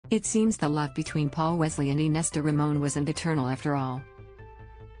It seems the love between Paul Wesley and Ines de Ramon wasn't eternal after all.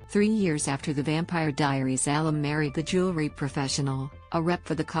 3 years after the Vampire Diaries alum married the jewelry professional, a rep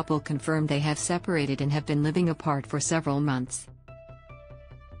for the couple confirmed they have separated and have been living apart for several months.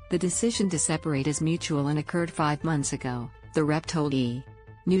 The decision to separate is mutual and occurred 5 months ago, the rep told E!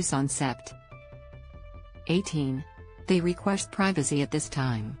 News on Sept. 18. They request privacy at this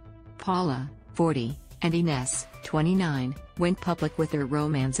time. Paula, 40, and Ines, 29, went public with their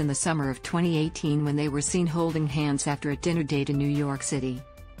romance in the summer of 2018 when they were seen holding hands after a dinner date in New York City.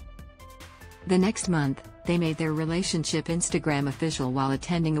 The next month, they made their relationship Instagram official while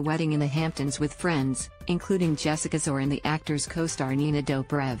attending a wedding in the Hamptons with friends, including Jessica Zor and the actor's co-star Nina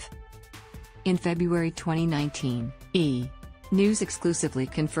Dobrev. In February 2019, E! News exclusively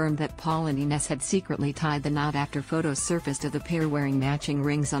confirmed that Paul and Ines had secretly tied the knot after photos surfaced of the pair wearing matching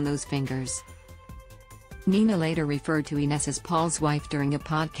rings on those fingers. Nina later referred to Ines as Paul's wife during a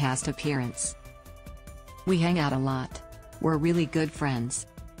podcast appearance. "We hang out a lot. We're really good friends.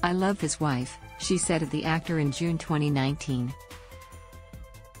 I love his wife," she said of the actor in June 2019.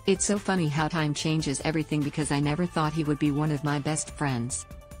 "It's so funny how time changes everything because I never thought he would be one of my best friends.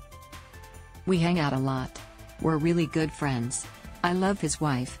 We hang out a lot. We're really good friends. I love his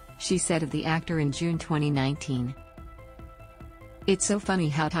wife," she said of the actor in June 2019. "It's so funny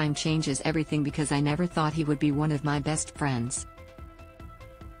how time changes everything because I never thought he would be one of my best friends."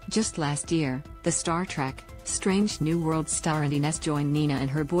 Just last year, the Star Trek, Strange New World star and Ines joined Nina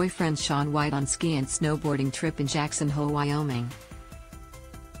and her boyfriend Shaun White on ski and snowboarding trip in Jackson Hole, Wyoming.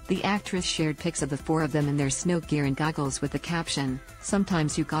 The actress shared pics of the four of them in their snow gear and goggles with the caption,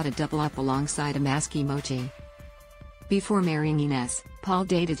 "Sometimes you gotta double up," alongside a mask emoji. Before marrying Ines, Paul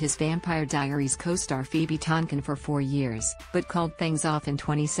dated his Vampire Diaries co-star Phoebe Tonkin for 4 years, but called things off in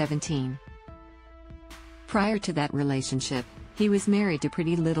 2017. Prior to that relationship, he was married to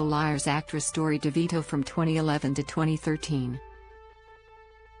Pretty Little Liars actress Story DeVito from 2011 to 2013.